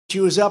She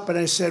was up, and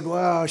I said,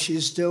 wow,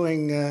 she's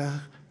doing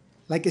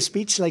like a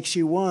speech like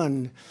she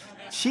won.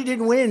 She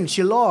didn't win,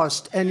 she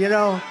lost. And, you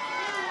know,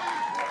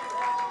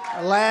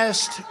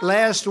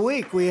 last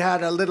week we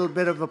had a little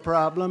bit of a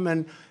problem,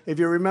 and if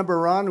you remember,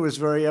 Ron was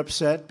very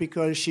upset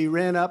because she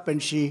ran up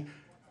and she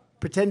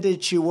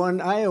pretended she won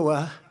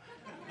Iowa.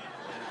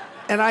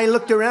 And I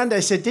looked around,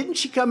 I said, didn't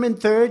she come in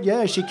third?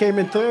 Yeah, she came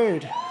in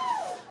third.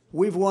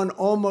 We've won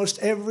almost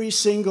every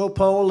single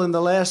poll in the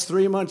last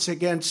 3 months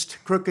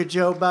against crooked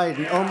Joe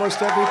Biden,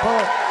 almost every poll.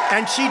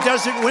 And she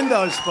doesn't win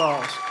those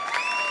polls.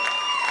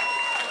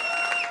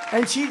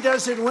 And she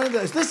doesn't win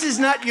those. This is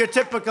not your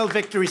typical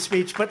victory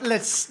speech, but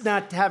let's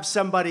not have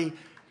somebody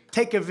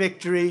take a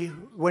victory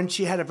when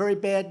she had a very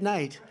bad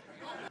night.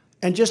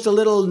 And just a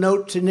little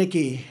note to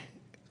Nikki,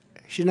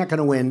 she's not going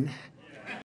to win.